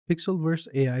Pixelverse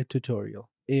AI tutorial,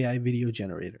 AI video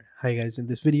generator. Hi guys, in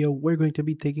this video, we're going to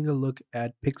be taking a look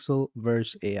at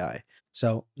Pixelverse AI.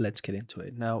 So let's get into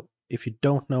it. Now, if you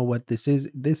don't know what this is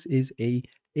a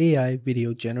AI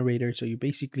video generator. So you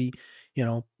basically, you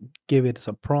know, give it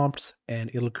some prompts and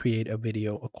it'll create a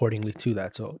video accordingly to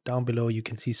that. So down below, you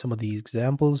can see some of these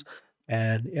examples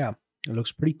and yeah, it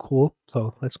looks pretty cool.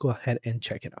 So let's go ahead and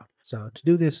check it out. So to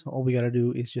do this, all we got to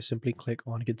do is just simply click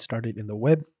on get started in the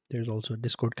web. There's also a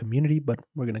Discord community, but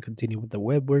we're going to continue with the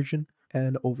web version.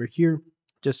 And over here,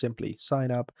 just simply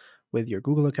sign up with your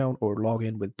Google account or log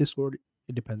in with Discord.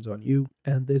 It depends on you.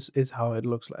 And this is how it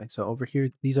looks like. So over here,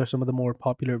 these are some of the more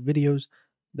popular videos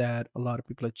that a lot of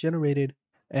people have generated.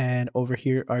 And over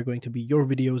here are going to be your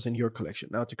videos in your collection.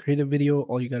 Now to create a video,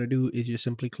 all you got to do is just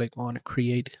simply click on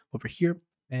create over here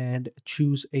and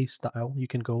choose a style. You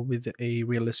can go with a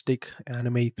realistic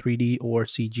anime 3D or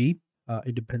CG.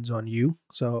 It depends on you.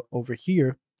 So over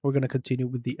here, we're going to continue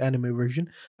with the anime version.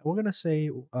 We're going to say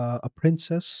a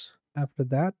princess. After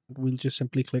that, we'll just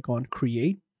simply click on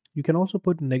create. You can also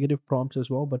put negative prompts as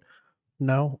well, but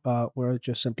now we're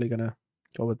just simply going to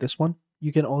go with this one.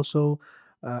 You can also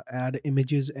add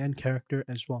images and character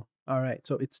as well. All right,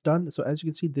 so it's done. So as you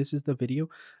can see, this is the video.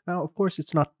 Now, of course,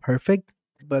 it's not perfect,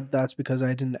 but that's because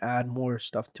I didn't add more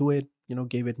stuff to it,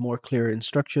 gave it more clear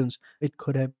instructions. It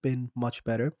could have been much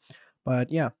better.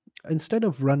 But yeah, instead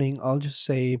of running, I'll just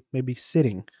say maybe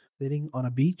sitting on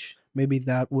a beach. Maybe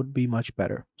that would be much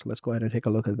better. So let's go ahead and take a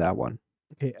look at that one.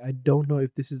 Okay, I don't know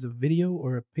if this is a video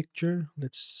or a picture.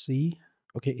 Let's see.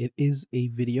 Okay, it is a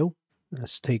video.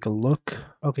 Let's take a look.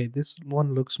 Okay, this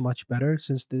one looks much better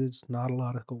since there's not a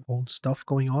lot of old stuff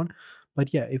going on.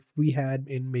 But yeah, if we had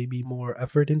in maybe more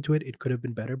effort into it, it could have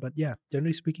been better. But yeah,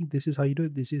 generally speaking, this is how you do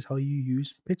it. This is how you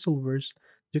use Pixelverse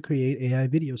to create AI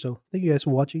video. So thank you guys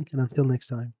for watching, and until next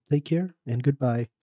time, take care and goodbye.